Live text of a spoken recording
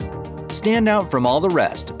Stand out from all the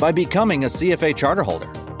rest by becoming a CFA charter holder.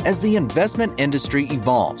 As the investment industry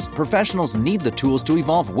evolves, professionals need the tools to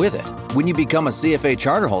evolve with it. When you become a CFA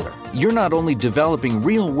charter holder, you're not only developing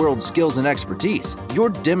real-world skills and expertise, you're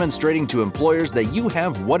demonstrating to employers that you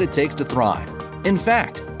have what it takes to thrive. In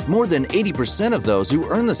fact, more than 80% of those who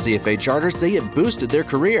earn the CFA charter say it boosted their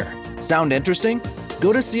career. Sound interesting?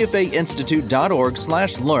 Go to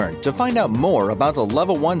cfainstitute.org/learn to find out more about the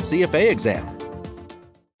Level 1 CFA exam.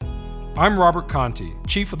 I'm Robert Conti,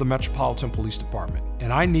 Chief of the Metropolitan Police Department,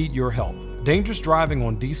 and I need your help. Dangerous driving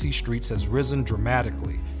on DC streets has risen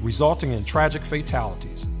dramatically, resulting in tragic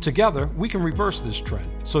fatalities. Together, we can reverse this trend.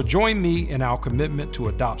 So join me in our commitment to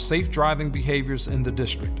adopt safe driving behaviors in the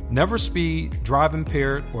district. Never speed, drive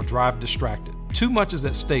impaired, or drive distracted. Too much is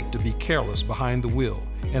at stake to be careless behind the wheel,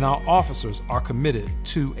 and our officers are committed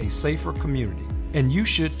to a safer community. And you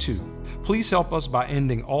should too. Please help us by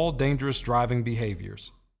ending all dangerous driving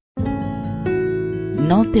behaviors.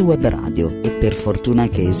 Note Web Radio, e per fortuna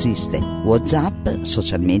che esiste. WhatsApp,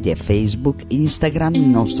 social media Facebook, Instagram, il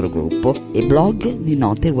nostro gruppo e blog di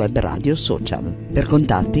Note Web Radio Social. Per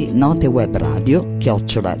contatti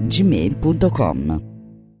notewebradio@gmail.com.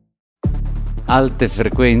 Alte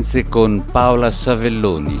frequenze con Paola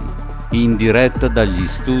Savelloni, in diretta dagli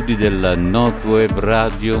studi della Note Web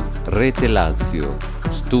Radio Rete Lazio,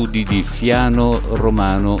 studi di Fiano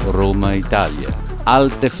Romano, Roma, Italia.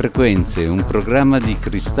 Alte frequenze, un programma di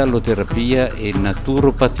cristalloterapia e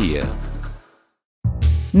naturopatia.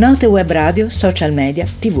 Note Web Radio, social media,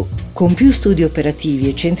 TV. Con più studi operativi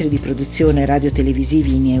e centri di produzione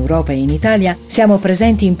radio-televisivi in Europa e in Italia, siamo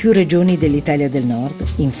presenti in più regioni dell'Italia del Nord,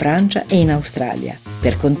 in Francia e in Australia.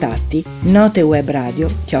 Per contatti,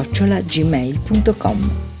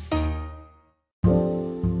 notewebradio@gmail.com.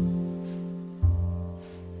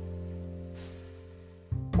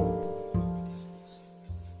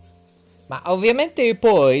 Ma ovviamente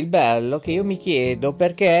poi il bello che io mi chiedo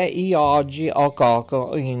perché io oggi ho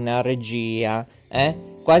Coco in regia,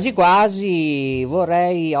 Quasi quasi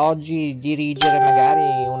vorrei oggi dirigere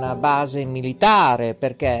magari una base militare,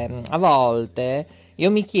 perché a volte io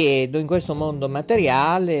mi chiedo, in questo mondo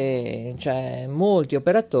materiale, cioè molti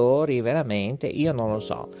operatori veramente, io non lo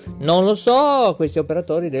so questi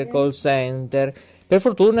operatori del call center, per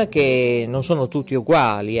fortuna che non sono tutti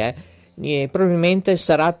uguali, E probabilmente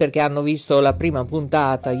sarà perché hanno visto la prima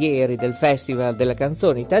puntata ieri del Festival della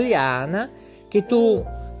Canzone Italiana, che tu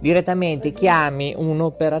direttamente chiami un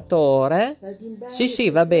operatore.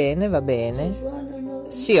 Sì, va bene.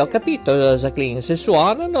 Sì, ho capito, Jacqueline, se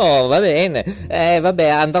suonano va bene. Vabbè,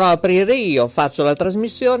 andrò a aprire io, faccio la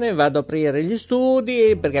trasmissione, vado ad aprire gli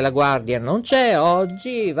studi perché la guardia non c'è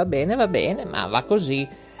oggi. Va bene, ma va così.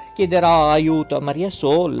 Chiederò aiuto a Maria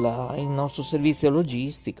Solla, il nostro servizio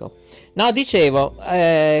logistico. No, dicevo,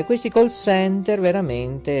 questi call center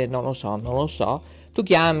veramente non lo so. Tu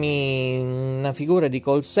chiami una figura di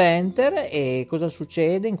call center e cosa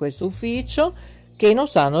succede in questo ufficio? Che non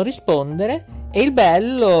sanno rispondere, e il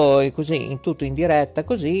bello è così, in tutto in diretta,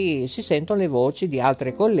 così si sentono le voci di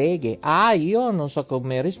altre colleghe. Io non so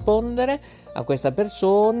come rispondere a questa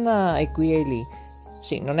persona, e qui e lì.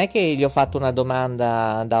 Sì, non è che gli ho fatto una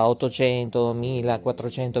domanda da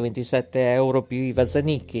 800.427 euro più i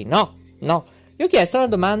Vazzanicchi, no. Gli ho chiesto una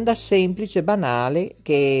domanda semplice, banale,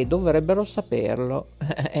 che dovrebbero saperlo,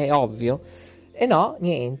 è ovvio. E no,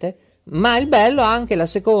 niente. Ma il bello, anche la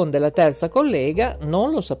seconda e la terza collega non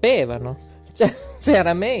lo sapevano, cioè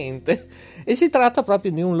veramente. E si tratta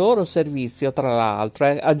proprio di un loro servizio, tra l'altro,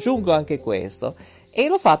 aggiungo anche questo. E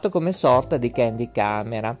l'ho fatto come sorta di candy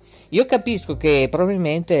camera. Io capisco che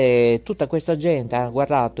probabilmente tutta questa gente ha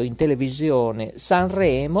guardato in televisione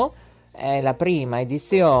Sanremo, la prima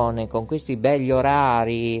edizione, con questi begli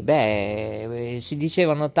orari, si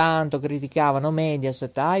dicevano tanto, criticavano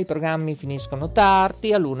Mediaset, i programmi finiscono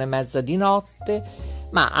tardi, all'1:30 di notte,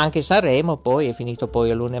 ma anche Sanremo poi è finito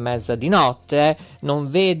poi all'1:30 di notte, non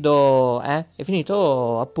vedo, è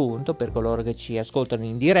finito appunto, per coloro che ci ascoltano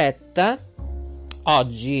in diretta.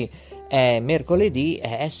 Oggi è mercoledì,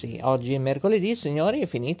 oggi è mercoledì, signori, è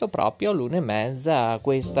finito proprio all'1:30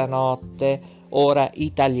 questa notte, ora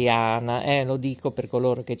italiana, lo dico per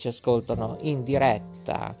coloro che ci ascoltano in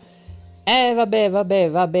diretta.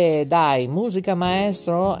 Vabbè, dai, musica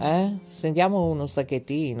maestro, Sentiamo uno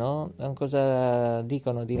stacchettino, cosa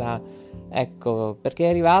dicono di là? Ecco, perché è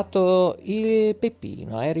arrivato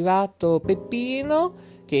Peppino,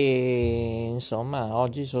 che insomma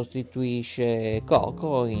oggi sostituisce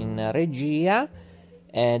Coco in regia,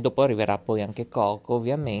 dopo arriverà poi anche Coco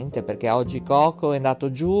ovviamente, perché oggi Coco è andato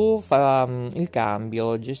giù, fa il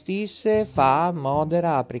cambio, gestisce,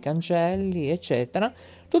 modera, apre i cancelli eccetera.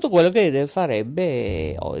 tutto quello che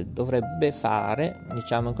farebbe o dovrebbe fare,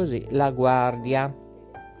 diciamo così, la guardia.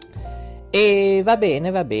 E va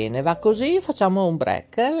bene, va così, facciamo un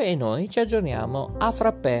break e noi ci aggiorniamo a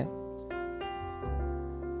frappè.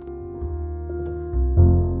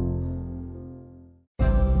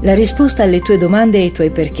 La risposta alle tue domande e ai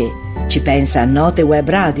tuoi perché. Ci pensa Note Web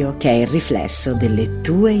Radio, che è il riflesso delle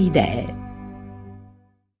tue idee.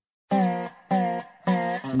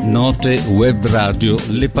 Note Web Radio,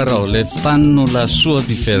 le parole fanno la sua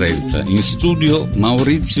differenza. In studio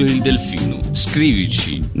Maurizio il Delfino.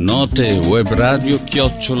 Scrivici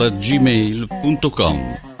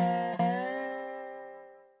notewebradio@gmail.com.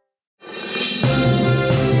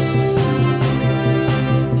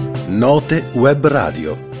 Note Web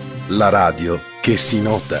Radio, la radio che si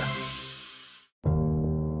nota.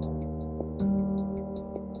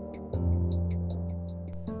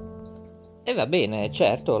 E va bene,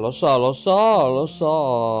 certo, lo so.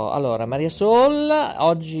 Allora, Maria Sol,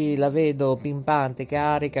 oggi la vedo pimpante,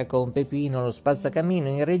 carica con Peppino, lo spazzacamino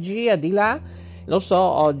in regia, di là. Lo so,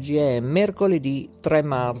 oggi è mercoledì 3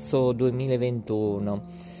 marzo 2021.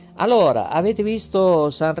 Allora, avete visto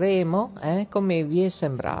Sanremo? Come vi è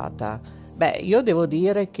sembrata? Beh, io devo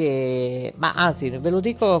dire che... ma anzi, ve lo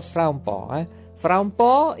dico fra un po', Fra un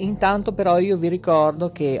po', intanto però io vi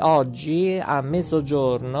ricordo che oggi a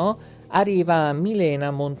mezzogiorno arriva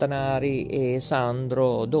Milena Montanari e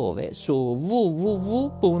Sandro dove? Su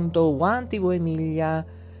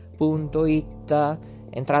www.1tvemilia.it.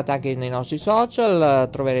 Entrate anche nei nostri social,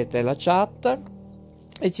 troverete la chat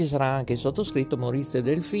e ci sarà anche il sottoscritto Maurizio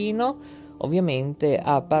Delfino, ovviamente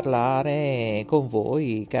a parlare con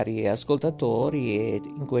voi, cari ascoltatori e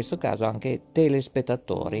in questo caso anche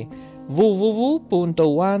telespettatori.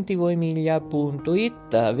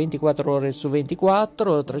 www.1tvemilia.it, 24 ore su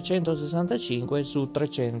 24, 365 su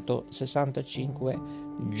 365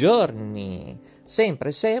 giorni. Sempre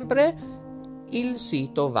il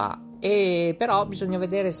sito va. E però bisogna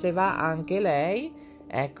vedere se va anche lei.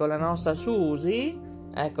 Ecco la nostra Susi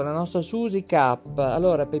K.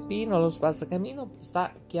 Allora Peppino lo spazzacamino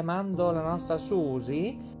sta chiamando la nostra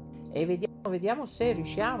Susi e vediamo se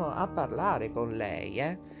riusciamo a parlare con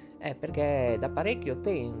lei, perché è da parecchio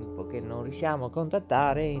tempo che non riusciamo a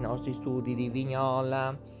contattare i nostri studi di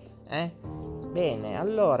Vignola. Bene,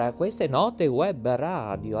 allora queste Note Web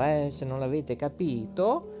Radio, se non l'avete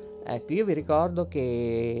capito. Ecco, io vi ricordo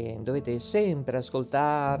che dovete sempre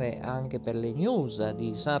ascoltare anche per le news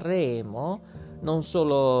di Sanremo, non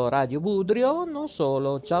solo Radio Budrio, non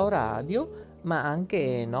solo Ciao Radio, ma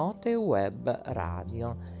anche Note Web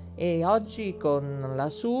Radio. E oggi con la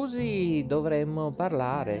Susi dovremmo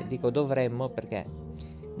parlare, dico dovremmo perché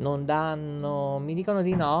mi dicono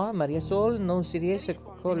di no, Maria Sol non si riesce a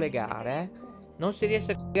collegare, Non si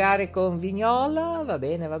riesce a collegare con Vignola, va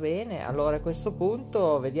bene, allora a questo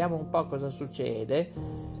punto vediamo un po' cosa succede.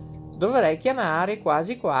 Dovrei chiamare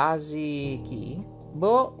quasi chi?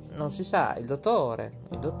 Non si sa, il dottore,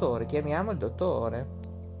 chiamiamo il dottore.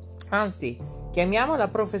 Anzi, chiamiamo la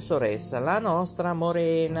professoressa, la nostra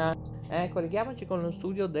Morena. Colleghiamoci con lo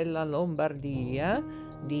studio della Lombardia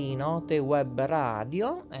di Note Web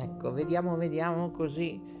Radio. Ecco, vediamo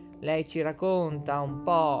così lei ci racconta un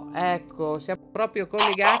po'. Ecco, siamo proprio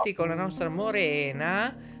collegati con la nostra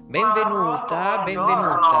Morena. Benvenuta.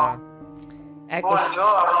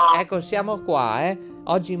 Ecco, siamo qua,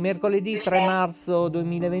 Oggi mercoledì 3 marzo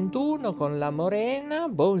 2021 con la Morena.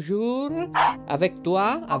 Bonjour, avec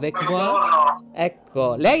toi, avec moi.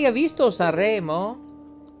 Ecco, lei ha visto Sanremo?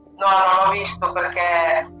 No, non l'ho visto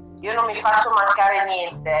perché io non mi faccio mancare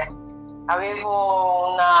niente.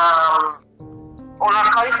 Avevo una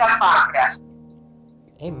colica al pancreas.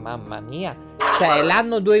 Mamma mia, cioè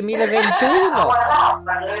l'anno 2021.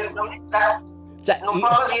 Non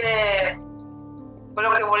posso dire quello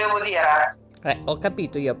che volevo dire. Ho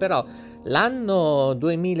capito io, però l'anno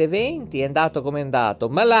 2020 è andato come è andato,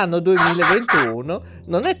 ma l'anno 2021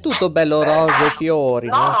 non è tutto bello rose e fiori,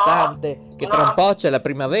 nonostante che tra un po' c'è la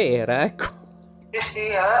primavera, ecco. Sì.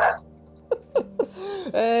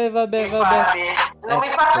 Vabbè. Infatti, non mi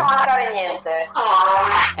faccio mancare niente.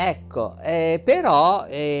 Ecco, però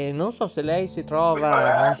non so se lei si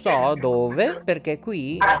trova, non so dove, perché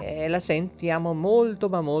qui la sentiamo molto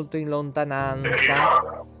ma molto in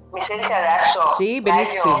lontananza. Mi senti adesso? Sì,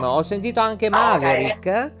 benissimo. Meglio. Ho sentito anche Maverick.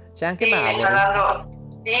 Okay. C'è anche Maverick. Ma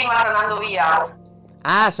sta andando via.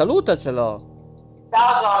 Ah, salutacelo.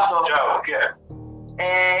 Ciao Giorgio. Ciao, chi è?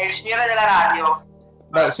 Il signore della radio.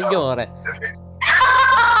 Beh, signore.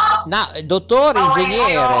 No, dottore,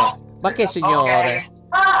 ingegnere. Ma che signore?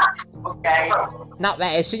 Ok. No,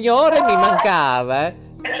 beh, signore mi mancava,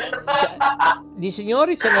 Cioè, di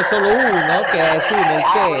signori ce n'è solo uno che è su nel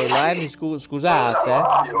cielo, scusate.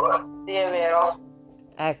 Sì, è vero.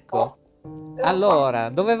 Ecco. Allora,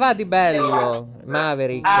 dove va di bello,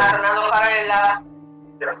 Maverick? Sta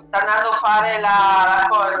andando a fare la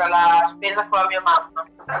cosa, la spesa con la mia mamma.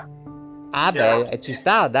 Ah beh, ci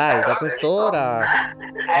sta, dai, da quest'ora.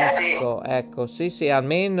 Sì. Ecco, sì,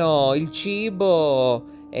 almeno il cibo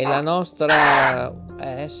è la nostra,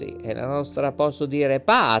 è la nostra, posso dire,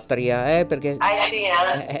 patria, perché Sì,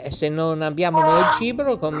 se non abbiamo noi il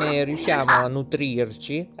cibo, come riusciamo a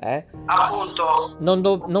nutrirci, appunto.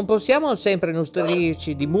 Non possiamo sempre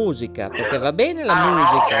nutrirci di musica, perché va bene la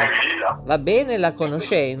musica, va bene la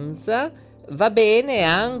conoscenza, va bene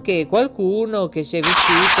anche qualcuno che si è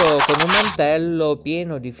vestito con un mantello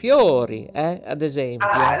pieno di fiori, ad esempio.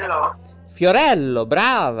 Fiorello,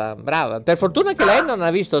 brava. Per fortuna che lei non ha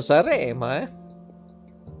visto Sanremo, Sì,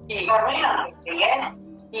 chi è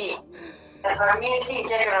che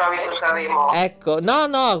non ha visto Sanremo? Ecco,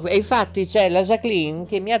 no, e infatti c'è la Jacqueline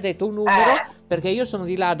che mi ha detto un numero, perché io sono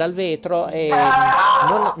di là dal vetro e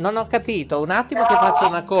non ho capito. Un attimo che faccio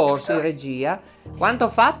una corsa in regia. Quanto ha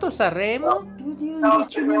fatto Sanremo? Più di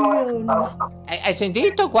 11 milioni. Hai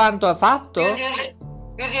sentito quanto ha fatto?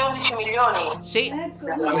 Più di 11 milioni. Sì,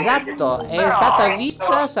 esatto. È stata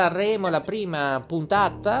vista Sanremo, la prima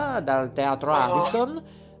puntata dal Teatro Ariston,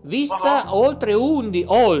 vista oltre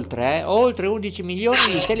 11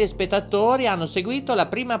 milioni di telespettatori hanno seguito la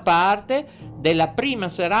prima parte della prima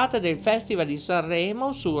serata del Festival di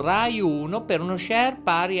Sanremo su Rai 1 per uno share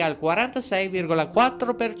pari al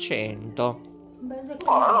 46,4%.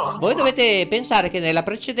 Voi dovete pensare che nella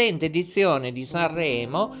precedente edizione di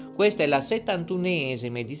Sanremo, questa è la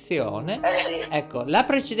 71esima edizione, ecco, la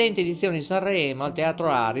precedente edizione di Sanremo al Teatro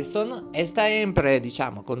Ariston è sempre,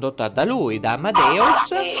 diciamo, condotta da lui, da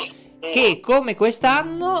Amadeus, che come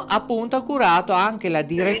quest'anno appunto ha curato anche la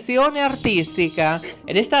direzione artistica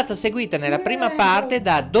ed è stata seguita nella prima parte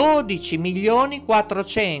da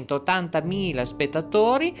 12.480.000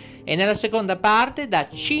 spettatori e nella seconda parte da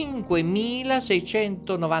 5 milioni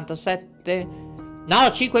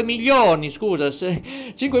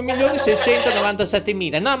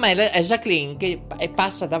 697.000. No, ma è Jacqueline che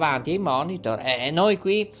passa davanti ai monitor e noi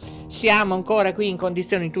qui siamo ancora qui in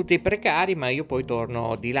condizioni tutti precari, ma io poi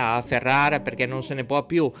torno di là a Ferrara perché non se ne può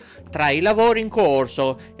più. Tra i lavori in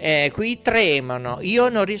corso, qui tremano, io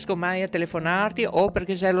non riesco mai a telefonarti o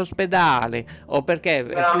perché sei all'ospedale o perché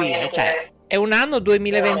qui, cioè, è un anno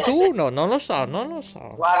 2021, non lo so.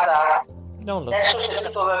 Guarda, non lo adesso se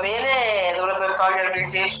tutto va bene dovrebbe togliermi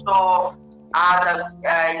il testo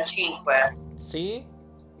il 5. Sì?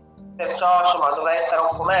 Perciò insomma dovrei stare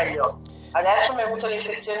un po' meglio. Adesso mi è avuto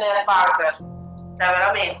l'infezione al pancreas. Cioè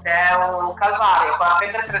veramente è un calvario, con la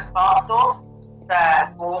febbre 38,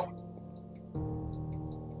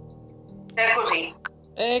 è così.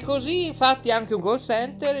 E così infatti anche un call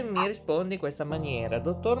center mi risponde in questa maniera: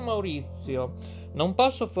 dottor Maurizio, non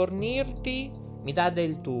posso fornirti, mi dà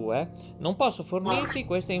del tu, non posso fornirti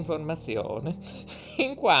questa informazione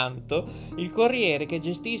in quanto il corriere che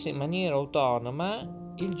gestisce in maniera autonoma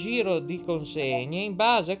il giro di consegne in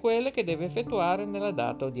base a quelle che deve effettuare nella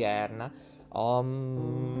data odierna.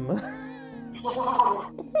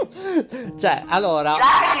 Cioè, allora,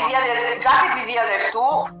 già che ti dia del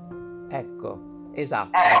tu, ecco,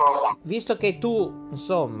 esatto, visto che tu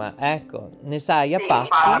insomma, ecco, ne sai a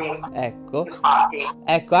patti, ecco,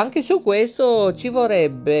 anche su questo ci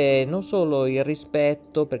vorrebbe non solo il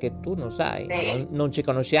rispetto, perché tu non sai, non ci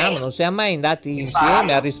conosciamo, non siamo mai andati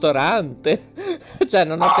insieme al ristorante, cioè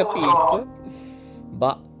non ho capito.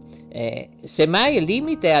 Semmai il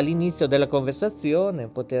limite all'inizio della conversazione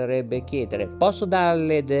potrebbe chiedere: posso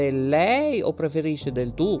darle del lei o preferisce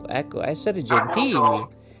del tu? Ecco, essere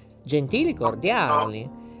gentili, cordiali.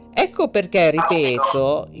 Ecco perché,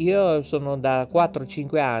 ripeto, io sono da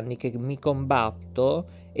 4-5 anni che mi combatto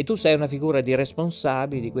e tu sei una figura di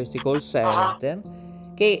responsabile di questi call center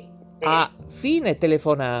che a fine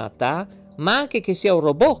telefonata, ma anche che sia un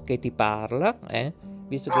robot che ti parla,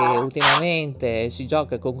 visto che ultimamente si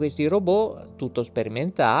gioca con questi robot, tutto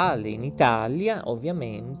sperimentali, in Italia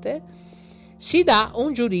ovviamente, si dà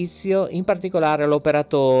un giudizio in particolare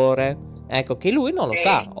all'operatore, ecco, che lui non lo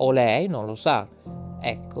sa, o lei non lo sa,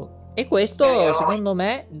 ecco, e questo secondo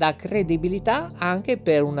me dà credibilità anche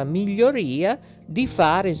per una miglioria di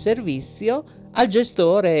fare servizio al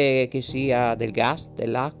gestore, che sia del gas,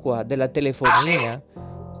 dell'acqua, della telefonia,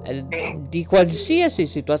 di qualsiasi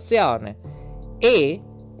situazione. E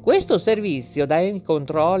questo servizio, dai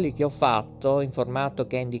controlli che ho fatto in formato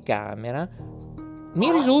candy camera,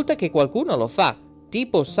 mi risulta che qualcuno lo fa,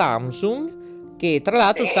 tipo Samsung, che tra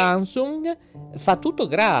l'altro Samsung fa tutto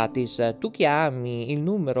gratis. Tu chiami il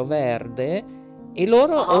numero verde e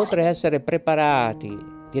loro, oltre a essere preparati,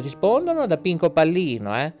 ti rispondono da Pinco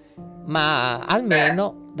Pallino, ma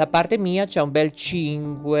almeno da parte mia c'è un bel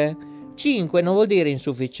 5. 5 non vuol dire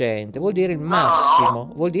insufficiente, vuol dire il massimo,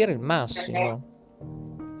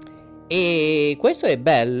 E questo è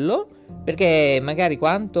bello, perché magari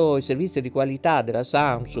quando il servizio di qualità della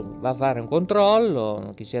Samsung va a fare un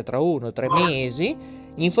controllo, che sia tra 1 o 3 mesi,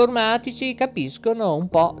 gli informatici capiscono un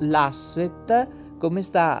po' l'asset, come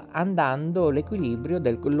sta andando l'equilibrio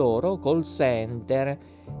del loro call center,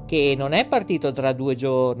 che non è partito tra 2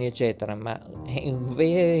 giorni, eccetera, ma è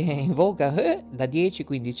in voga da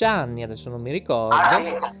 10-15 anni, adesso non mi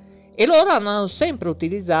ricordo. E loro hanno sempre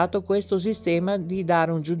utilizzato questo sistema di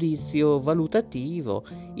dare un giudizio valutativo,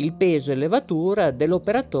 il peso e levatura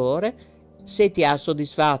dell'operatore, se ti ha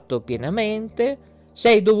soddisfatto pienamente, se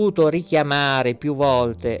hai dovuto richiamare più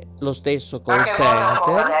volte lo stesso call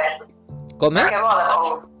center. Come? Anche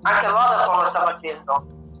Vodafone lo sta facendo.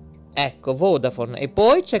 Ecco, Vodafone. E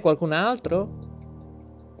poi c'è qualcun altro?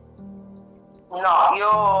 No, io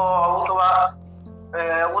ho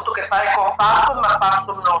avuto che fare con Fastweb, ma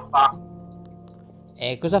Fastweb non fa.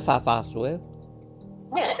 E cosa fa Fastweb?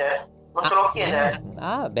 Niente, non te lo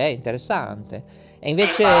chiede. Beh, interessante. E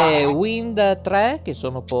invece Wind 3, che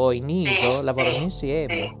sono poi in ISO, lavorano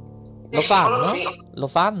insieme. Lo fanno? Lo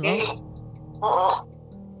fanno?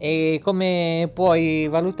 E come puoi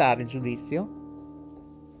valutare il giudizio?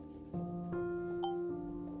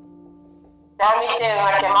 Tramite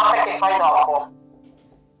una chiamata che fai dopo.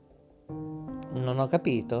 Non ho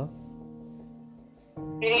capito.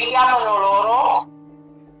 Ti richiamano loro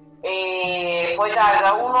e puoi dare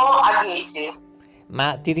da 1 a 10.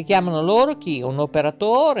 Ma ti richiamano loro chi? Un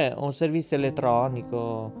operatore o un servizio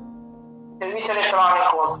elettronico? Servizio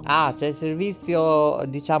elettronico. C'è il servizio,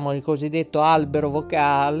 diciamo il cosiddetto albero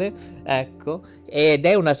vocale, ecco, ed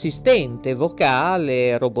è un assistente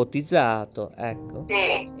vocale robotizzato, ecco.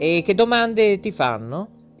 Sì. E che domande ti fanno?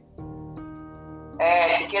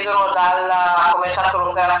 Ti chiedono come è stato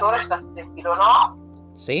l'operatore, se è stato sentito o no.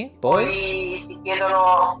 Sì, poi ti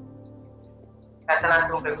chiedono, aspetta un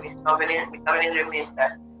attimo che mi sta venendo in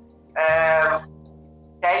mente,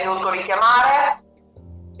 se hai dovuto richiamare,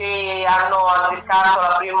 se hanno azzeccato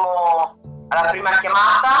alla prima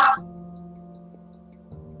chiamata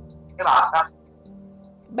e basta.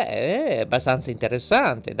 Beh, è abbastanza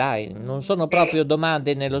interessante, dai, non sono proprio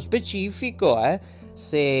domande nello specifico,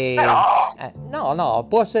 se... Però... no,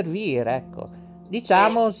 può servire, ecco.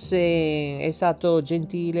 Diciamo se è stato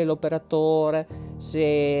gentile l'operatore,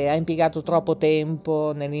 se ha impiegato troppo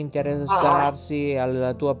tempo nell'interessarsi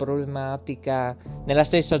alla tua problematica nella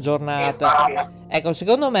stessa giornata. Ecco,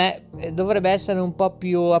 secondo me dovrebbe essere un po'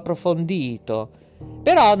 più approfondito.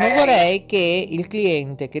 Però non vorrei che il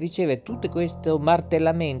cliente che riceve tutto questo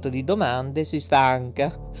martellamento di domande si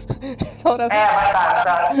stanca.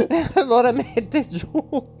 Allora mette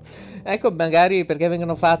giù. Ecco, magari perché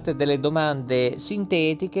vengono fatte delle domande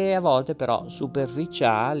sintetiche, a volte però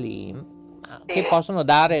superficiali, che possono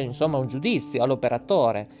dare insomma un giudizio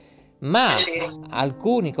all'operatore. Ma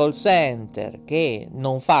alcuni call center che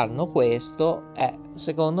non fanno questo,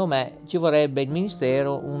 secondo me ci vorrebbe il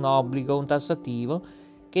ministero un obbligo, un tassativo,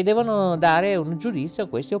 che devono dare un giudizio a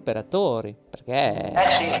questi operatori,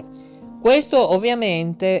 perché questo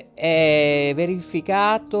ovviamente è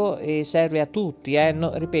verificato e serve a tutti,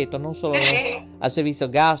 ripeto, non solo al servizio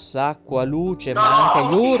gas, acqua, luce, ma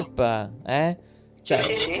anche l'URP,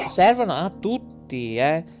 cioè servono a tutti,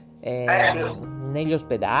 negli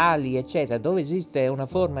ospedali, eccetera, dove esiste una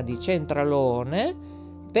forma di centralone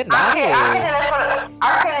per dare...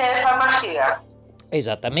 Anche nelle farmacie.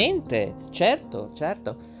 Esattamente, certo.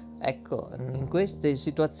 Ecco, in queste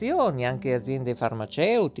situazioni anche aziende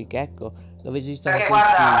farmaceutiche, ecco, dove esistono perché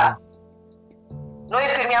guarda, noi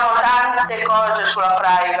firmiamo tante cose sulla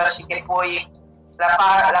privacy che poi la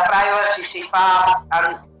privacy si fa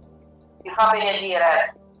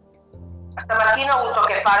benedire. Stamattina ho avuto a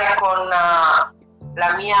che fare con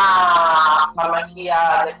la mia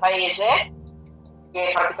farmacia del paese,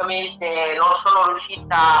 che praticamente non sono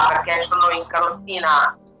riuscita, perché sono in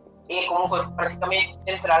carrozzina e comunque praticamente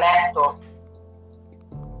sempre a letto,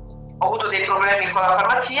 ho avuto dei problemi con la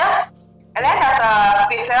farmacia e lei è andata a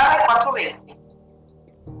spifferare 420.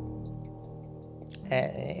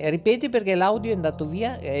 Ripeti, perché l'audio è andato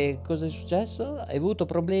via. Cosa è successo? Hai avuto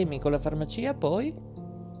problemi con la farmacia poi?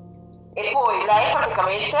 E poi lei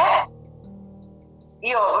praticamente,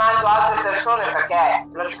 io mando altre persone perché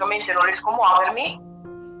logicamente non riesco a muovermi,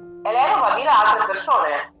 e lei lo va a dire a altre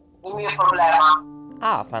persone il mio problema.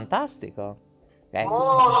 Ah, fantastico.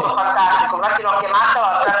 Molto fantastico, infatti l'ho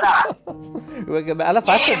chiamata, alla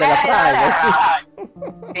faccia della privacy.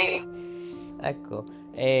 Sì. Ecco,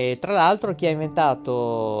 e tra l'altro chi ha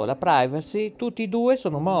inventato la privacy, tutti e due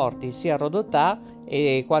sono morti, sia Rodotà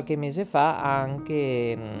e qualche mese fa,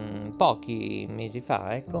 anche pochi mesi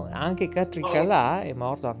fa, ecco, anche Catricalà è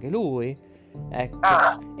morto anche lui. Ecco,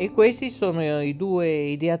 e questi sono i due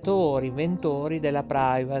ideatori, inventori della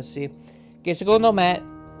privacy, che secondo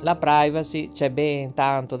me la privacy c'è ben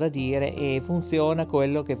tanto da dire e funziona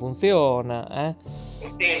quello che funziona,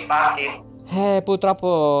 Sì, infatti.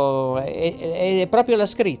 Purtroppo è proprio la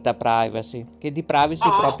scritta privacy, che di privacy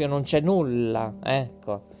proprio non c'è nulla,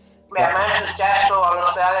 ecco. Beh, a me è successo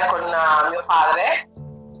all'ospedale con mio padre,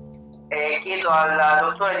 chiedo al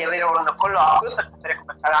dottore di avere un colloquio per sapere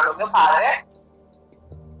come sta andando mio padre.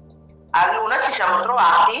 A Luna ci siamo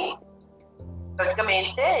trovati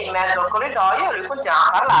praticamente in mezzo al corridoio e lui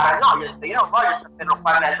continuava a parlare. No, io non voglio saperlo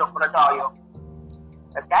qua in mezzo al corridoio,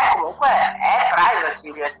 perché comunque è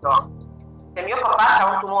privacy, ho detto. Se mio papà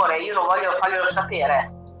ha un tumore e io non voglio farglielo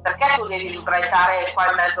sapere, perché tu devi sbraitare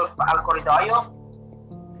qua in mezzo al corridoio?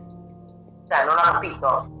 Cioè, non ho capito.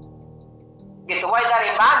 Ho detto, vuoi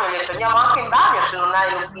andare in bagno? Gli ho detto, andiamo anche in bagno se non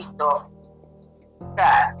hai l'ufficio.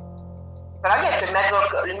 Cioè, però gli ho detto, in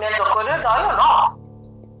mezzo al corridoio no.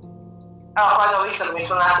 Allora, quando ho visto che mi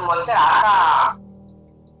sono un attimo alterata,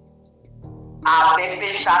 ha ben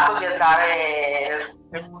pensato di andare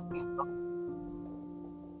nel suo ufficio.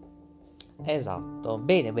 Esatto,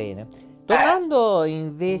 bene. Tornando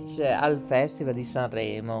invece al Festival di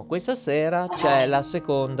Sanremo, questa sera c'è la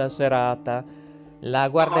seconda serata. La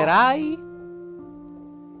guarderai?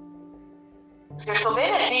 Se sto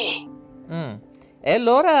bene, sì. E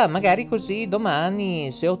allora magari così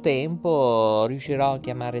domani, se ho tempo, riuscirò a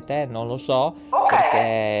chiamare te, non lo so,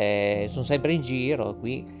 perché sono sempre in giro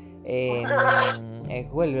qui e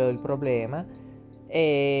quello è il problema.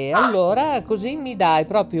 E allora così mi dai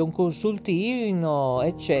proprio un consultino,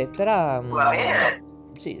 eccetera. Va bene.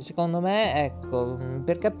 Sì, secondo me, ecco,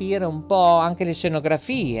 per capire un po' anche le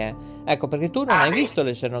scenografie. Ecco, perché tu non hai visto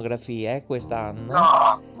le scenografie quest'anno?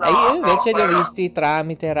 No, E io invece le ho visti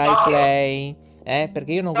tramite Rai Play,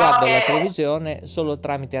 perché io non guardo la televisione solo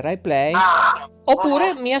tramite Rai Play.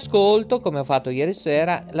 Oppure mi ascolto, come ho fatto ieri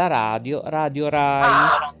sera, la Radio Rai.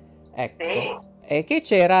 Ecco. E che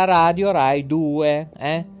c'era Radio Rai 2,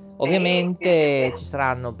 Ovviamente ci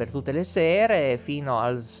saranno per tutte le sere fino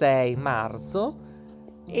al 6 marzo,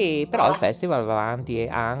 e però il festival va avanti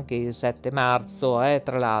anche il 7 marzo,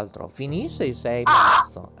 tra l'altro, finisce il 6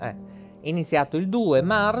 marzo, iniziato il 2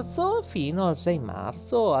 marzo fino al 6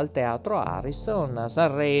 marzo al Teatro Ariston a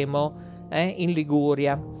Sanremo, in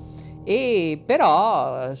Liguria. E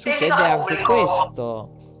però succede anche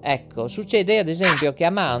questo. Ecco, succede ad esempio che a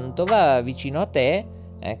Mantova, vicino a te,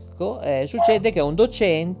 ecco, succede che un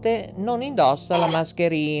docente non indossa la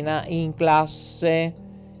mascherina in classe.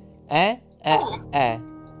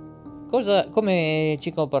 Come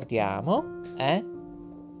ci comportiamo?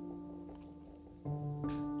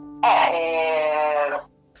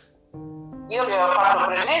 Io gli ho fatto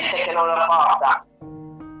presente che non la porta.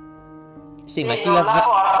 Sì, ma chi non la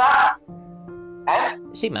porta?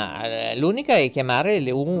 Sì, ma l'unica è chiamare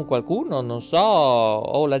qualcuno, non so,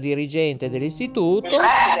 o la dirigente dell'istituto.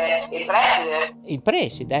 Il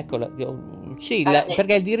preside, eccolo. Sì,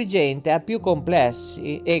 perché il dirigente ha più complessi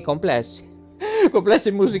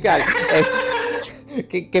musicali.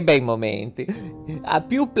 Che bei momenti. Ha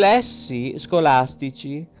più plessi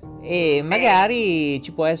scolastici e magari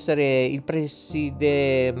ci può essere il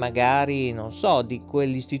preside, magari, non so, di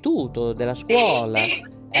quell'istituto, della scuola.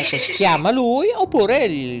 Ecco, si chiama lui, oppure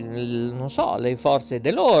non so, le forze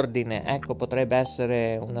dell'ordine, ecco, potrebbe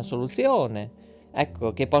essere una soluzione,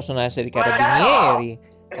 ecco, che possono essere i carabinieri.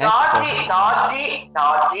 Da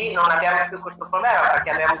oggi non abbiamo più questo problema perché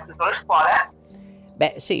abbiamo chiuso le scuole.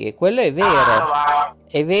 Beh, sì, quello è vero.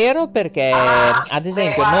 È vero perché, ad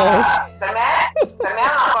esempio, noi... Per me è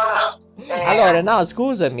una cosa... Allora, no,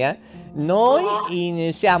 scusami,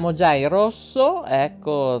 Noi siamo già in rosso,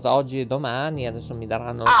 ecco, oggi e domani, adesso mi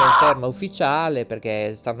daranno la conferma ufficiale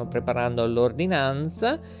perché stanno preparando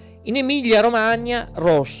l'ordinanza. In Emilia Romagna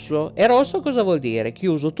rosso. E rosso cosa vuol dire?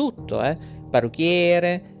 Chiuso tutto,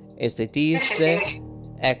 parrucchiere, estetiste.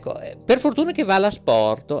 Ecco, per fortuna che va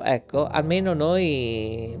all'asporto, ecco, almeno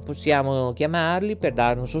noi possiamo chiamarli per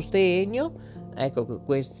dare un sostegno, ecco,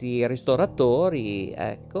 questi ristoratori,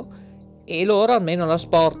 ecco, e loro almeno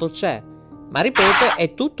l'asporto c'è. Ma ripeto,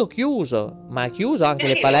 è tutto chiuso, ma chiuso anche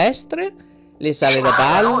le palestre, le sale da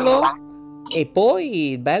ballo, e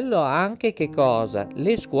poi il bello anche che cosa?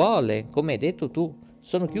 Le scuole, come hai detto tu,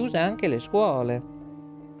 sono chiuse anche le scuole.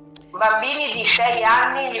 Bambini di 6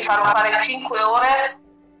 anni gli fanno fare 5 ore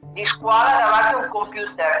di scuola davanti a un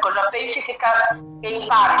computer. Cosa pensi che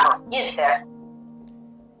imparino? Niente.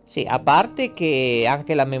 Sì, a parte che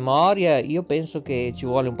anche la memoria, io penso che ci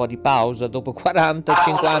vuole un po' di pausa dopo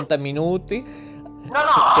 40-50 minuti. No,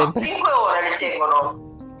 sempre... 5 ore le seguono.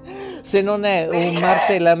 Se non è un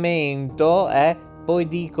martellamento, poi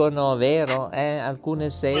dicono, vero, alcune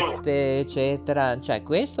sette, eccetera. Cioè,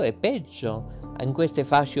 questo è peggio in queste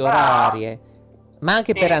fasce orarie. Ma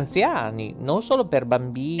anche per anziani, non solo per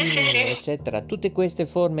bambini, eccetera. Tutte queste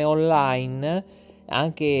forme online,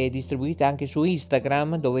 anche distribuite anche su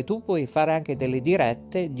Instagram, dove tu puoi fare anche delle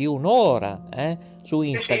dirette di un'ora su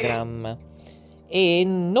Instagram. E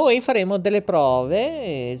noi faremo delle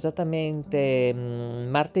prove esattamente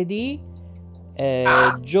martedì,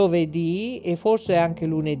 giovedì e forse anche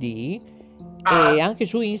lunedì. E anche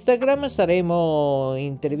su Instagram saremo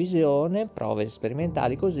in televisione, prove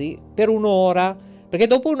sperimentali così, per un'ora. Perché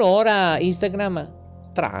dopo un'ora Instagram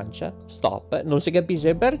trancia, stop, non si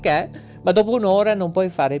capisce perché, ma dopo un'ora non puoi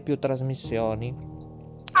fare più trasmissioni.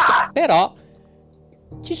 Però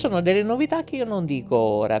ci sono delle novità che io non dico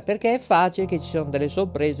ora, perché è facile che ci sono delle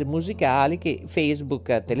sorprese musicali che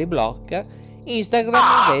Facebook te le blocca,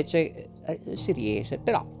 Instagram invece si riesce.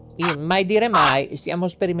 Però mai dire mai, stiamo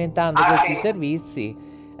sperimentando questi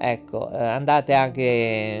servizi. Ecco, andate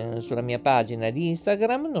anche sulla mia pagina di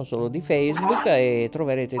Instagram, non solo di Facebook, e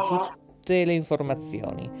troverete tutte le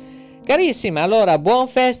informazioni. Carissima, allora buon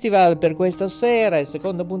festival per questa sera, il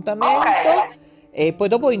secondo appuntamento. E poi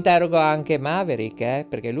dopo interrogo anche Maverick,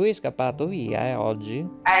 perché lui è scappato via oggi.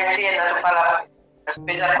 Sì, è andato a fare la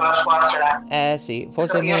spesa con la suocera. Sì,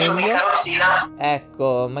 forse è meglio.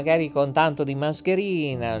 Ecco, magari con tanto di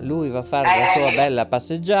mascherina, lui va a fare la sua bella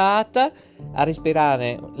passeggiata, a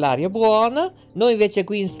respirare l'aria buona. Noi invece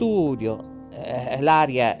qui in studio,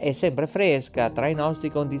 l'aria è sempre fresca tra i nostri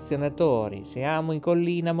condizionatori. Siamo in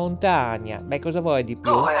collina, montagna. Beh, cosa vuoi di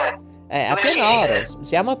più? A Pianoro,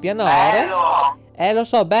 siamo a Pianoro. Lo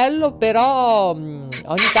so, bello, però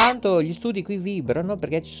ogni tanto gli studi qui vibrano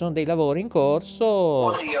perché ci sono dei lavori in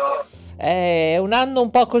corso. È un anno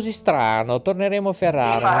un po' così strano. Torneremo a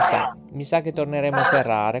Ferrara, mi sa che torneremo a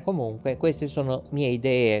Ferrara. Comunque, queste sono mie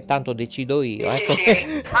idee, tanto decido io,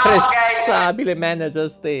 responsabile manager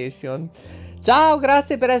station. Ciao,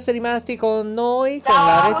 grazie per essere rimasti con noi, con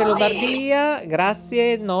la Rete Lombardia.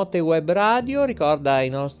 Grazie, Note Web Radio. Ricorda i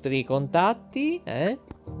nostri contatti,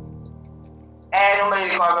 Non me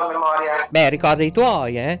li ricordo a memoria. Beh, ricorda i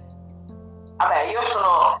tuoi, Vabbè, io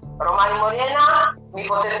sono Romani Morena, mi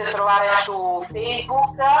potete trovare su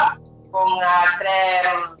Facebook con tre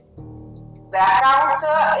account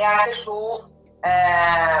e anche su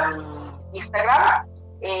Instagram.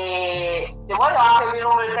 E se vuoi anche il mio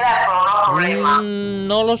numero di telefono, non ho problema.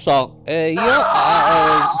 Non lo so,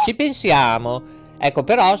 ci pensiamo. Ecco,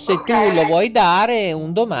 però se tu lo vuoi dare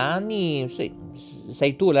un domani,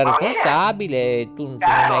 sei tu la responsabile, tu non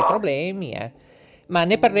hai problemi, ma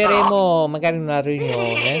ne parleremo magari in una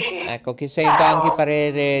riunione. Ecco, che sento anche il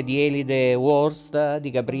parere di Elide Worst,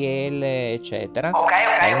 di Gabriele, eccetera.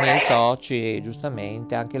 I miei soci,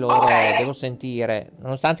 giustamente, anche loro devo sentire,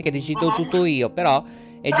 nonostante che decido tutto io, però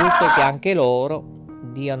è giusto che anche loro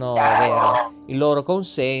diano il loro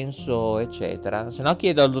consenso, eccetera. Se no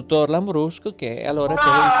chiedo al dottor Lambrusco, che allora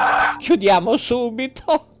poi chiudiamo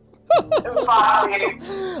subito.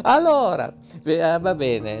 Allora, va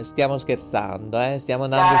bene, stiamo scherzando, stiamo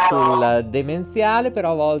andando sul demenziale,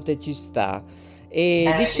 però a volte ci sta.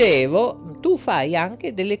 E dicevo, tu fai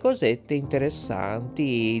anche delle cosette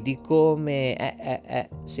interessanti di come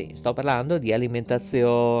sì, sto parlando di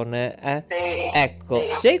alimentazione, ecco,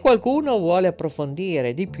 se qualcuno vuole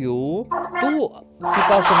approfondire di più, ti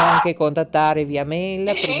possono anche contattare via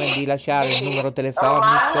mail prima di lasciare il numero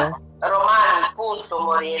telefonico.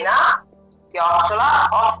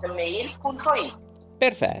 romani.morena@hotmail.it.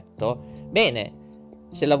 Perfetto, bene.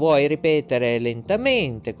 Se la vuoi ripetere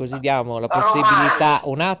lentamente, così diamo la possibilità,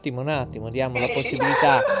 un attimo, diamo la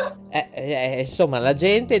possibilità, insomma, la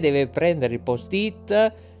gente deve prendere il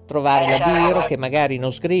post-it, trovare la biro che magari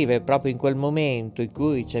non scrive proprio in quel momento in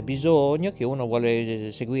cui c'è bisogno, che uno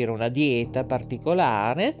vuole seguire una dieta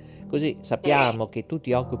particolare, così sappiamo che tu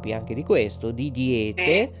ti occupi anche di questo, di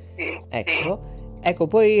diete, ecco,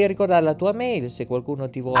 puoi ricordare la tua mail se qualcuno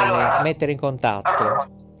ti vuole mettere in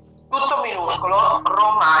contatto. Tutto minuscolo,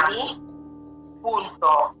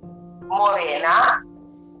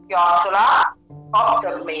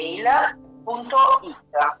 romani.morena@hotmail.it.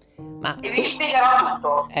 Ma e vi spiegherò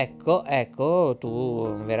tutto. Ecco,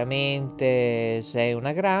 tu veramente sei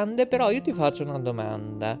una grande, però io ti faccio una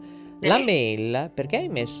domanda. La mail, perché hai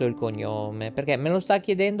messo il cognome? Perché me lo sta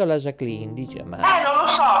chiedendo la Jacqueline, dice, ma... Non lo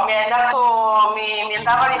so, mi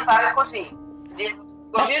andava di fare così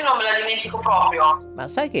non me la dimentico proprio. Ma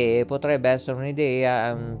sai che potrebbe essere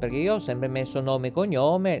un'idea, perché io ho sempre messo nome e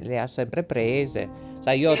cognome, le ha sempre prese.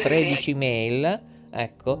 Sai, io ho 13 mail,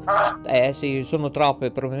 ecco. Sì, sono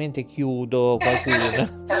troppe, probabilmente chiudo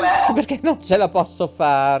qualcuna, perché non ce la posso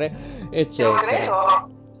fare, eccetera. Credo.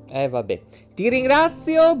 Vabbè. Ti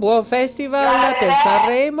ringrazio, buon festival per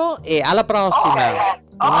Sanremo e alla prossima. Un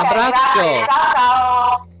abbraccio. Grazie,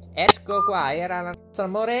 ciao. Ecco qua, era la nostra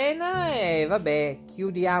Morena e vabbè,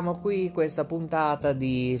 chiudiamo qui questa puntata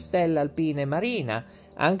di Stella Alpina e Marina,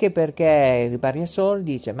 anche perché Pariasol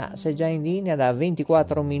dice, ma sei già in linea da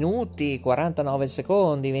 24 minuti, 49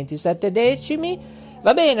 secondi, 27 decimi.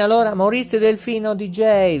 Va bene, allora Maurizio Delfino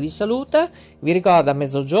DJ vi saluta, vi ricorda a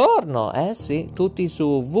mezzogiorno, sì, tutti su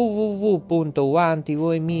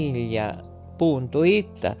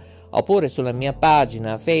www.1tvemilia.it oppure sulla mia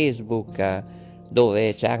pagina Facebook,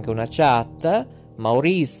 dove c'è anche una chat,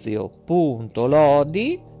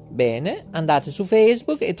 maurizio.lodi. Bene, andate su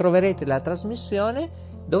Facebook e troverete la trasmissione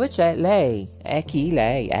dove c'è lei. Chi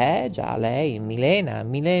lei? Già lei, Milena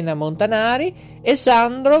Montanari e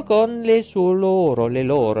Sandro con le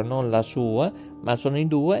loro, non la sua, ma sono in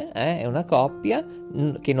due, è una coppia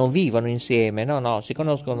che non vivono insieme, no, si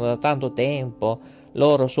conoscono da tanto tempo,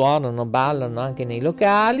 loro suonano, ballano anche nei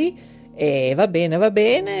locali. E va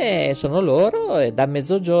bene, sono loro da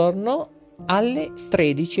mezzogiorno alle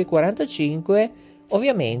 13:45,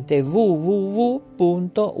 ovviamente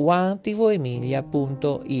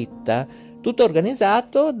www.1tvemilia.it, tutto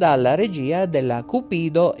organizzato dalla regia della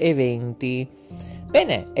Cupido Eventi.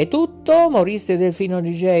 Bene, è tutto, Maurizio Delfino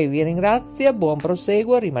DJ vi ringrazia, buon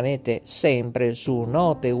proseguo, rimanete sempre su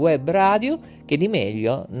Note Web Radio, che di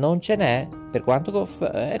meglio non ce n'è per quanto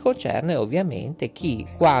concerne ovviamente chi,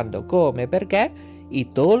 quando, come, perché,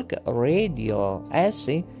 i talk radio.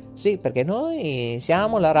 Sì, perché noi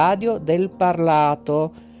siamo la radio del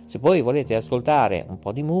parlato. Se poi volete ascoltare un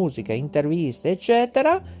po' di musica, interviste,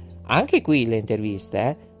 eccetera, anche qui le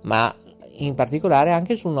interviste, ma in particolare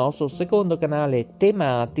anche sul nostro secondo canale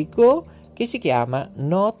tematico che si chiama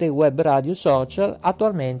Note Web Radio Social,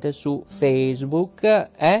 attualmente su Facebook.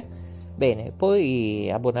 Bene,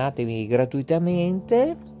 poi abbonatevi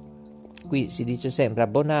gratuitamente. Qui si dice sempre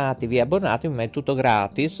abbonatevi, ma è tutto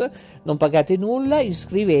gratis, non pagate nulla,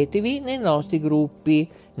 iscrivetevi nei nostri gruppi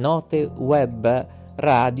Note Web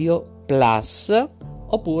Radio Plus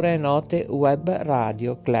oppure Note Web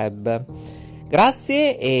Radio Club.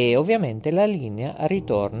 Grazie e ovviamente la linea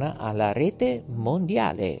ritorna alla rete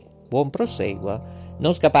mondiale. Buon proseguo.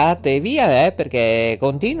 Non scappate via perché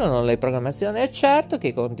continuano le programmazioni, è certo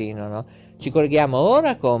che continuano. Ci colleghiamo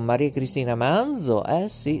ora con Maria Cristina Manzo,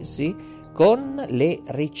 sì, con le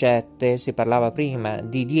ricette. Si parlava prima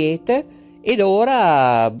di diete ed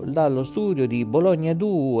ora dallo studio di Bologna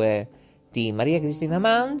 2 di Maria Cristina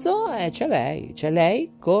Manzo c'è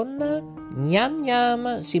lei con Gnam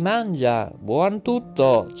Gnam si mangia. Buon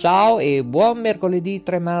tutto, ciao e buon mercoledì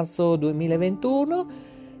 3 marzo 2021.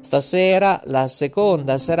 Stasera la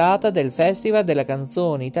seconda serata del Festival della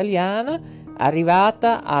Canzone Italiana,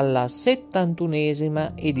 arrivata alla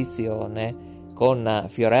 71esima edizione, con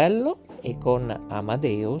Fiorello e con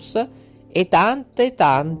Amadeus e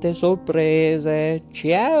tante sorprese.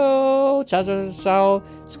 Ciao.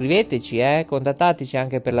 Scriveteci, contattateci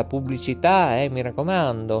anche per la pubblicità, mi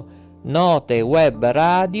raccomando.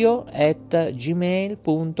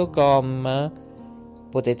 notewebradio@gmail.com.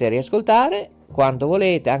 Potete riascoltare quando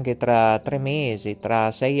volete, anche tra 3 mesi, tra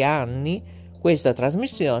 6 anni, questa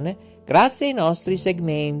trasmissione, grazie ai nostri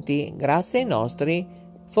segmenti, grazie ai nostri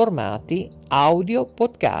formati audio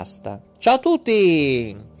podcast. Ciao a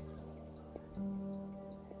tutti!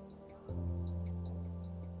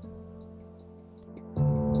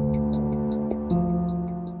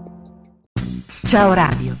 Ciao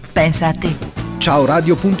Radio, pensa a te.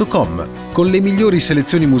 Ciaoradio.com, con le migliori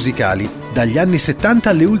selezioni musicali dagli anni 70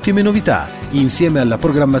 alle ultime novità, insieme alla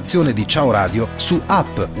programmazione di Ciao Radio su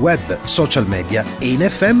app, web, social media e in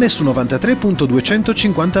FM su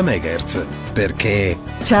 93.250 MHz. Perché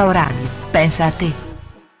Ciao Radio, pensa a te.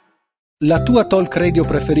 la tua talk radio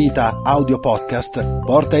preferita, audio podcast,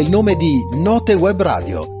 porta il nome di Note Web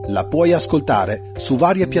Radio. La puoi ascoltare su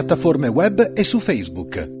varie piattaforme web e su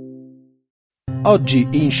Facebook. Oggi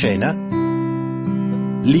in scena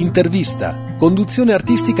l'intervista, conduzione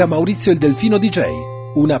artistica Maurizio il Delfino DJ,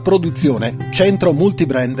 Una produzione Centro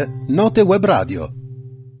Multibrand Note Web Radio.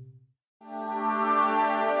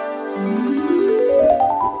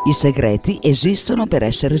 I segreti esistono per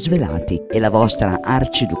essere svelati e la vostra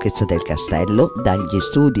arciduchessa del castello, dagli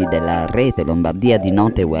studi della rete Lombardia di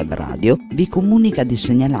Note Web Radio, vi comunica di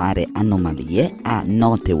segnalare anomalie a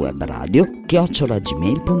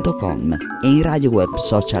notewebradio@gmail.com e in radio web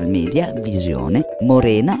social media Visione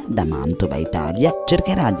Morena da Mantova, Italia,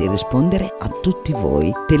 cercherà di rispondere a tutti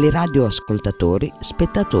voi, teleradio ascoltatori,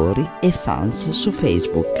 spettatori e fans su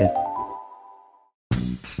Facebook.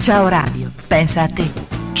 Ciao Radio, pensa a te.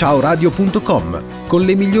 Ciaoradio.com, con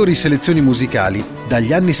le migliori selezioni musicali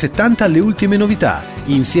dagli anni 70 alle ultime novità,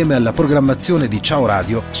 insieme alla programmazione di Ciao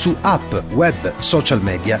Radio su app, web, social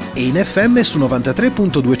media e in FM su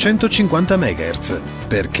 93.250 MHz.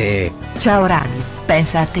 Perché Ciao Radio,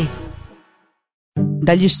 pensa a te.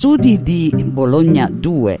 Dagli studi di Bologna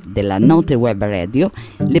 2 della Note Web Radio,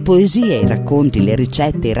 le poesie, i racconti, le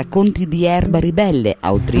ricette, i racconti di Erba Ribelle,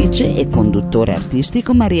 autrice e conduttore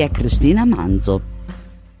artistico Maria Cristina Manzo.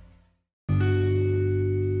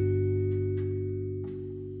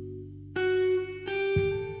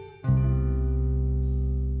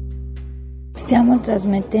 Stiamo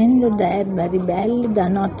trasmettendo da Erba Ribelli, da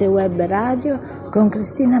Note Web Radio, con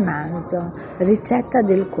Cristina Manzo. Ricetta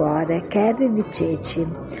del cuore, curry di ceci,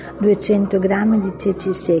 200 g di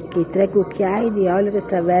ceci secchi, 3 cucchiai di olio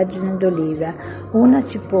extravergine d'oliva, una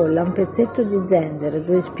cipolla, un pezzetto di zenzero,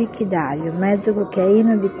 2 spicchi d'aglio, mezzo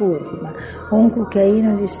cucchiaino di curcuma, un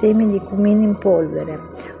cucchiaino di semi di cumino in polvere,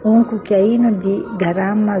 un cucchiaino di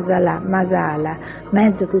garam masala,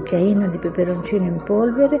 mezzo cucchiaino di peperoncino in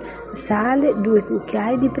polvere, sale, 2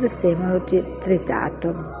 cucchiai di prezzemolo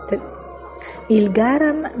tritato. Il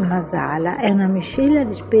garam masala è una miscela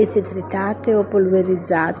di spezie tritate o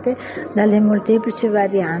polverizzate dalle molteplici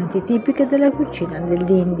varianti tipiche della cucina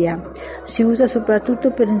dell'India. Si usa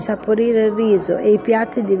soprattutto per insaporire il riso e i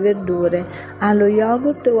piatti di verdure, allo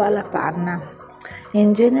yogurt o alla panna.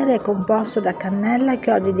 In genere è composto da cannella,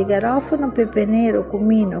 chiodi di garofano, pepe nero,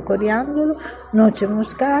 cumino, coriandolo, noce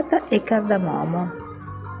moscata e cardamomo.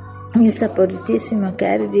 Il saporitissimo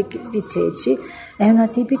curry di ceci è una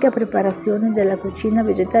tipica preparazione della cucina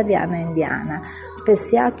vegetariana indiana,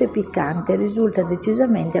 speziato e piccante, risulta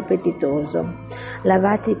decisamente appetitoso.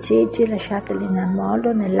 Lavate i ceci e lasciateli in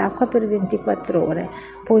ammollo nell'acqua per 24 ore,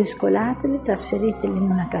 poi scolateli, trasferiteli in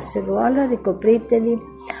una casseruola, ricopriteli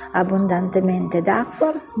abbondantemente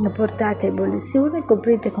d'acqua, portate a ebollizione,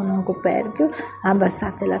 coprite con un coperchio,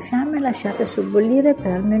 abbassate la fiamma e lasciate sobbollire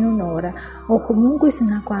per almeno un'ora, o comunque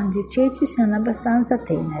sino a quando i ceci siano abbastanza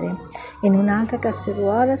teneri. In un'altra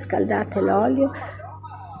casseruola scaldate l'olio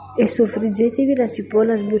e soffriggetevi la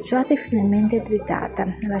cipolla sbucciata e finemente tritata.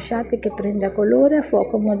 Lasciate che prenda colore a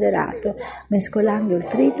fuoco moderato, mescolando il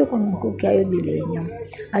trito con un cucchiaio di legno.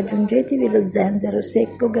 Aggiungetevi lo zenzero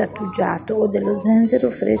secco grattugiato o dello zenzero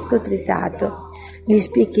fresco tritato, gli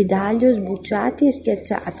spicchi d'aglio sbucciati e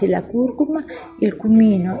schiacciati, la curcuma, il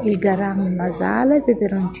cumino, il garam masala, il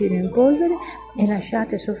peperoncino in polvere e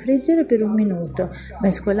lasciate soffriggere per 1 minuto,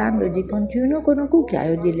 mescolando di continuo con un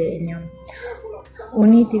cucchiaio di legno.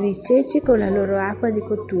 Unitevi i ceci con la loro acqua di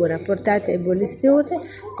cottura, portate a ebollizione,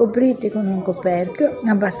 coprite con un coperchio,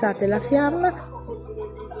 abbassate la fiamma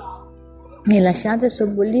e lasciate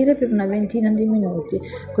sobbollire per una ventina di minuti,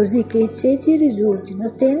 così che i ceci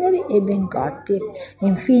risultino teneri e ben cotti.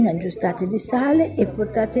 Infine aggiustate di sale e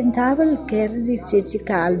portate in tavola il curry di ceci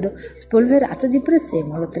caldo, spolverato di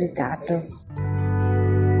prezzemolo tritato.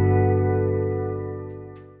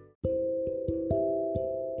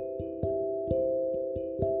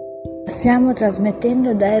 Stiamo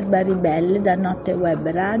trasmettendo da Erba Ribelle, da Note Web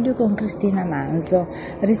Radio, con Cristina Manzo.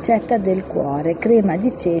 Ricetta del cuore, crema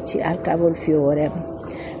di ceci al cavolfiore.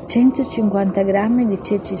 150 g di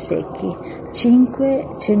ceci secchi, 5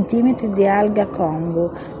 cm di alga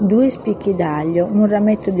kombu, 2 spicchi d'aglio, un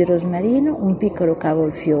rametto di rosmarino, un piccolo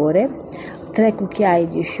cavolfiore, 3 cucchiai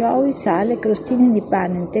di shoyu, sale, crostini di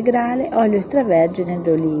pane integrale, olio extravergine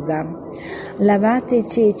d'oliva. Lavate i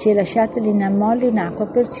ceci e lasciateli in ammollo in acqua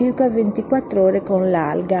per circa 24 ore con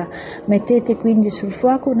l'alga. Mettete quindi sul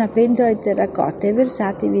fuoco una pentola di terracotta e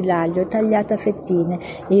versatevi l'aglio tagliato a fettine,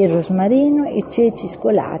 il rosmarino, i ceci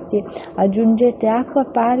scolati. Aggiungete acqua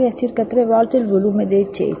pari a circa 3 volte il volume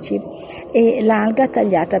dei ceci e l'alga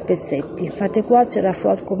tagliata a pezzetti. Fate cuocere a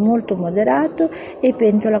fuoco molto moderato e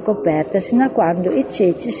pentola coperta sino a quando i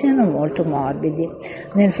ceci siano molto morbidi.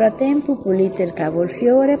 Nel frattempo pulite il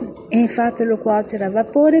cavolfiore e fatelo cuocere a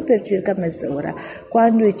vapore per circa mezz'ora.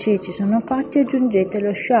 Quando i ceci sono cotti aggiungete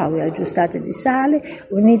lo shoyu, aggiustate di sale,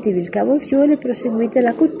 unitevi il cavolfiore e proseguite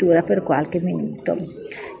la cottura per qualche minuto.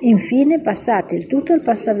 Infine passate il tutto al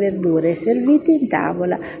passaverdure e servite in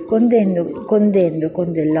tavola, condendo con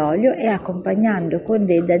dell'olio e accompagnando con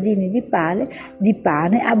dei dadini di pane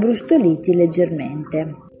abbrustoliti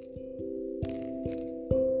leggermente.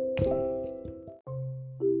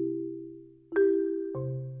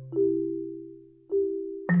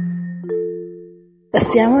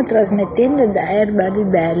 Stiamo trasmettendo da Erba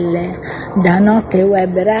Ribelle, da Notte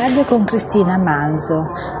Web Radio con Cristina Manzo,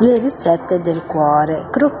 le ricette del cuore,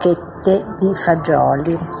 crocchette di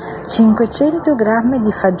fagioli, 500 g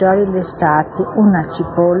di fagioli lessati, una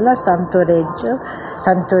cipolla, santoreggia,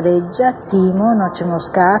 timo, noce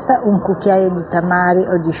moscata, un cucchiaio di tamari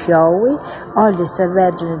o di shoyu, olio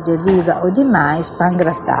extravergine di oliva o di mais,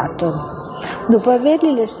 pangrattato. Dopo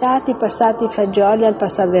averli lessati, passate i fagioli al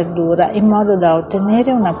passaverdura in modo da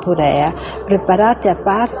ottenere una purea. Preparate a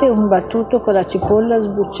parte un battuto con la cipolla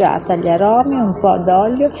sbucciata, gli aromi, un po'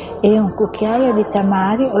 d'olio e un cucchiaio di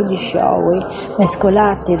tamari o di shoyu.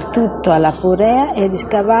 Mescolate il tutto alla purea e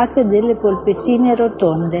riscavate delle polpettine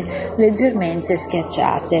rotonde, leggermente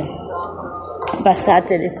schiacciate.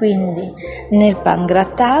 Passatele quindi nel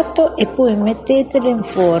pangrattato e poi mettetele in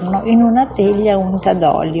forno in una teglia unta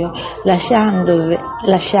d'olio,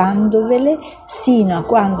 lasciandovele sino a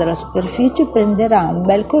quando la superficie prenderà un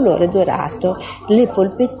bel colore dorato. Le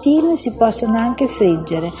polpettine si possono anche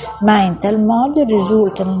friggere, ma in tal modo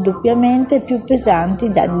risultano doppiamente più pesanti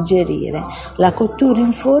da digerire. La cottura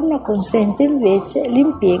in forno consente invece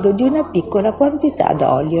l'impiego di una piccola quantità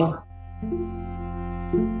d'olio.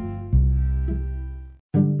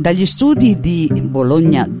 Dagli studi di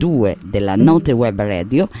Bologna 2 della Note Web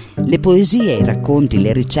Radio, le poesie, i racconti,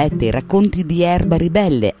 le ricette, i racconti di Erba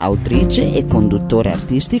Ribelle, autrice e conduttore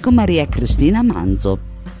artistico Maria Cristina Manzo.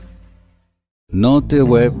 Note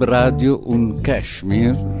Web Radio, un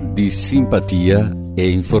cashmere di simpatia e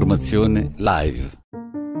informazione live.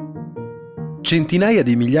 Centinaia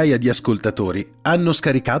di migliaia di ascoltatori hanno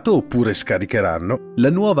scaricato oppure scaricheranno la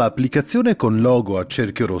nuova applicazione con logo a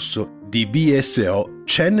cerchio rosso di BSO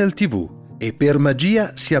Channel TV e per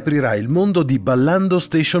magia si aprirà il mondo di Ballando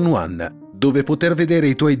Station One, dove poter vedere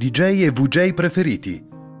i tuoi DJ e VJ preferiti.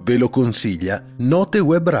 Ve lo consiglia Note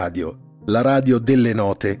Web Radio, la radio delle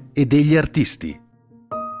note e degli artisti.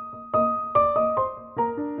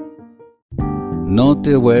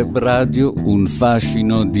 Note Web Radio, un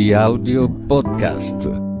fascino di audio podcast.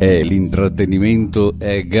 E l'intrattenimento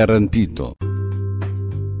è garantito.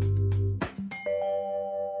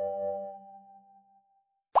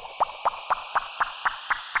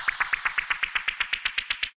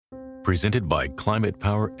 Presented by Climate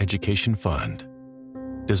Power Education Fund.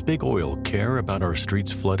 Does big oil care about our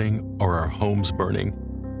streets flooding or our homes burning?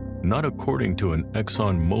 Not according to an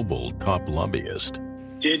ExxonMobil top lobbyist.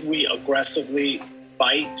 Did we aggressively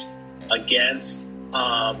fight against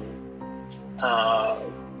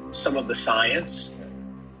some of the science?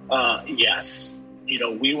 Yes.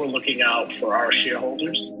 We were looking out for our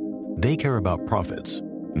shareholders. They care about profits,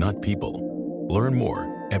 not people. Learn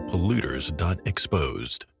more at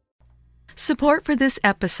polluters.exposed. Support for this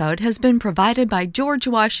episode has been provided by George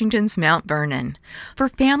Washington's Mount Vernon. For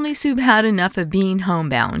families who've had enough of being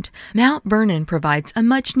homebound, Mount Vernon provides a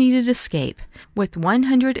much-needed escape. With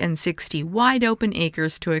 160 wide-open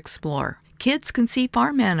acres to explore, kids can see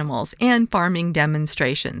farm animals and farming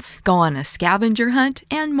demonstrations, go on a scavenger hunt,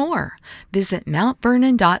 and more. Visit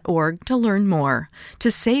mountvernon.org to learn more. To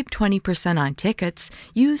save 20% on tickets,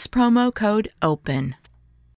 use promo code OPEN.